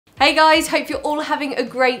Hey guys, hope you're all having a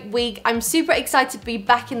great week. I'm super excited to be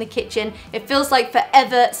back in the kitchen. It feels like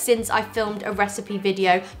forever since I filmed a recipe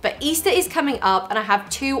video, but Easter is coming up and I have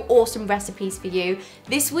two awesome recipes for you.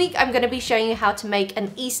 This week, I'm gonna be showing you how to make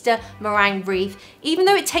an Easter meringue wreath. Even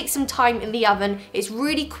though it takes some time in the oven, it's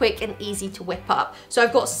really quick and easy to whip up. So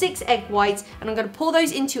I've got 6 egg whites and I'm gonna pour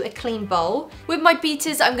those into a clean bowl. With my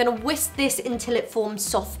beaters, I'm gonna whisk this until it forms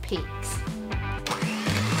soft peaks.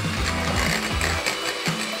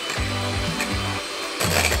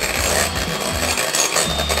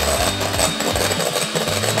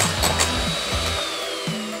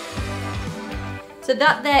 So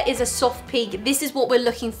that there is a soft peak. This is what we're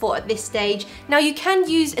looking for at this stage. Now you can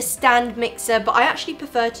use a stand mixer, but I actually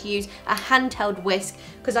prefer to use a handheld whisk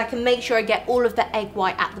because I can make sure I get all of the egg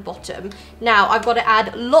white at the bottom. Now I've got to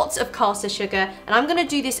add lots of caster sugar and I'm gonna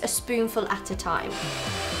do this a spoonful at a time.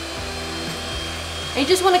 And you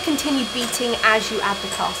just want to continue beating as you add the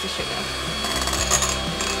caster sugar.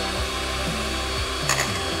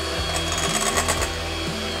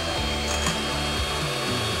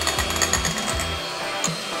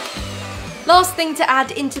 Last thing to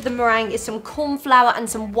add into the meringue is some corn flour and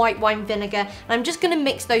some white wine vinegar. And I'm just gonna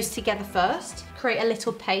mix those together first, create a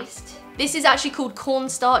little paste. This is actually called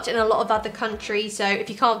cornstarch in a lot of other countries, so if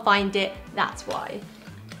you can't find it, that's why.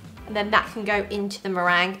 And then that can go into the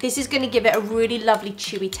meringue. This is gonna give it a really lovely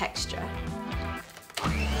chewy texture.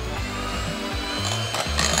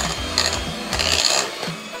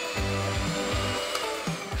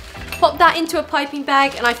 Pop that into a piping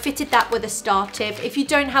bag and I fitted that with a star tip. If you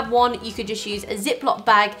don't have one, you could just use a Ziploc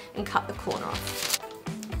bag and cut the corner off.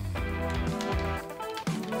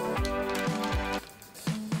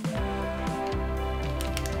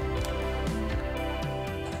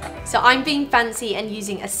 So I'm being fancy and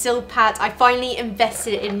using a Silpat. I finally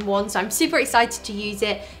invested in one, so I'm super excited to use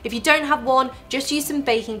it. If you don't have one, just use some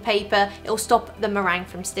baking paper. It'll stop the meringue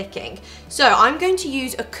from sticking. So I'm going to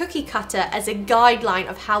use a cookie cutter as a guideline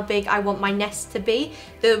of how big I want my nest to be.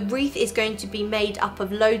 The wreath is going to be made up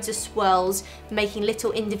of loads of swirls, making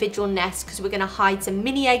little individual nests because we're gonna hide some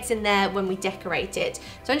mini eggs in there when we decorate it.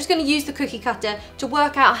 So I'm just gonna use the cookie cutter to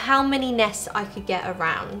work out how many nests I could get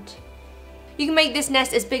around. You can make this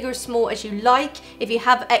nest as big or small as you like. If you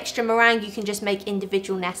have extra meringue, you can just make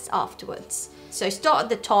individual nests afterwards. So start at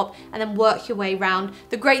the top and then work your way around.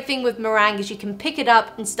 The great thing with meringue is you can pick it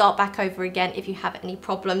up and start back over again if you have any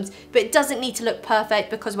problems, but it doesn't need to look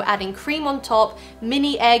perfect because we're adding cream on top,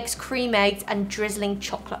 mini eggs, cream eggs, and drizzling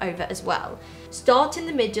chocolate over as well. Start in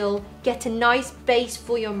the middle, get a nice base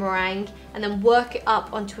for your meringue, and then work it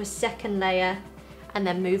up onto a second layer, and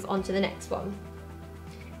then move on to the next one.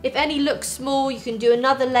 If any looks small, you can do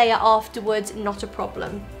another layer afterwards, not a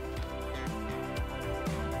problem.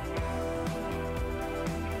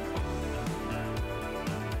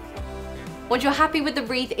 Once you're happy with the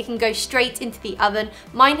wreath, it can go straight into the oven.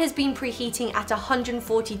 Mine has been preheating at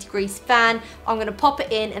 140 degrees fan. I'm gonna pop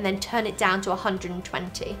it in and then turn it down to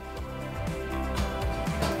 120.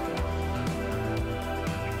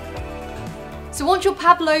 So once your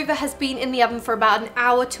pavlova has been in the oven for about an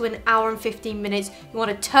hour to an hour and 15 minutes, you want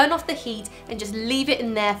to turn off the heat and just leave it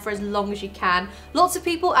in there for as long as you can. Lots of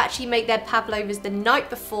people actually make their pavlovas the night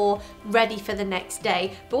before, ready for the next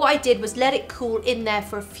day. But what I did was let it cool in there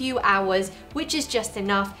for a few hours, which is just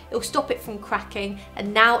enough. It'll stop it from cracking,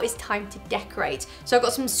 and now it's time to decorate. So I've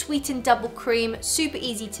got some sweetened double cream, super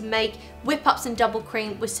easy to make. Whip up some double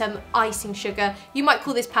cream with some icing sugar. You might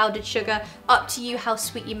call this powdered sugar, up to you how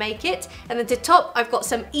sweet you make it. And then to top, I've got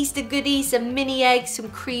some Easter goodies, some mini eggs, some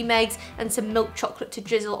cream eggs, and some milk chocolate to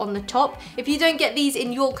drizzle on the top. If you don't get these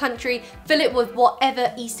in your country, fill it with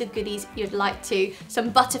whatever Easter goodies you'd like to.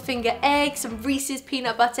 Some Butterfinger eggs, some Reese's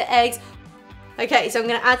peanut butter eggs. Okay, so I'm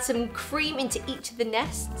gonna add some cream into each of the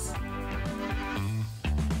nests.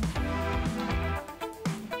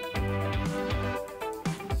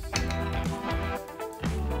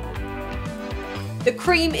 The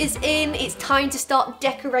cream is in, it's time to start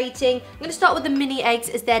decorating. I'm gonna start with the mini eggs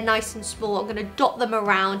as they're nice and small. I'm gonna dot them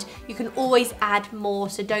around. You can always add more,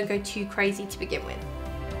 so don't go too crazy to begin with.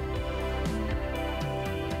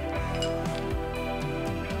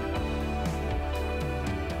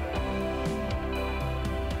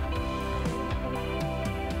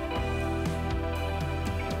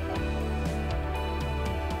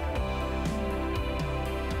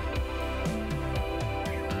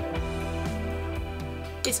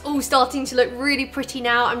 It's all starting to look really pretty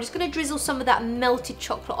now. I'm just gonna drizzle some of that melted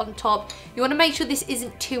chocolate on top. You wanna make sure this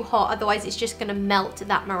isn't too hot, otherwise it's just gonna melt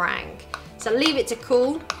that meringue. So leave it to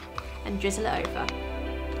cool and drizzle it over.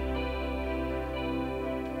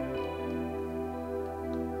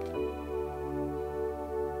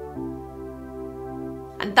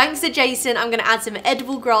 And thanks to Jason, I'm gonna add some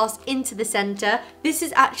edible grass into the center. This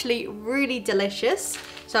is actually really delicious.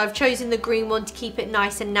 So I've chosen the green one to keep it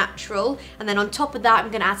nice and natural. And then on top of that,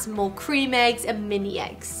 I'm gonna add some more cream eggs and mini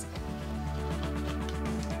eggs.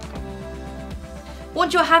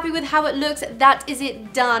 Once you're happy with how it looks, that is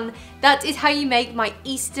it done. That is how you make my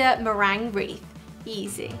Easter meringue wreath.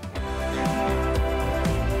 Easy.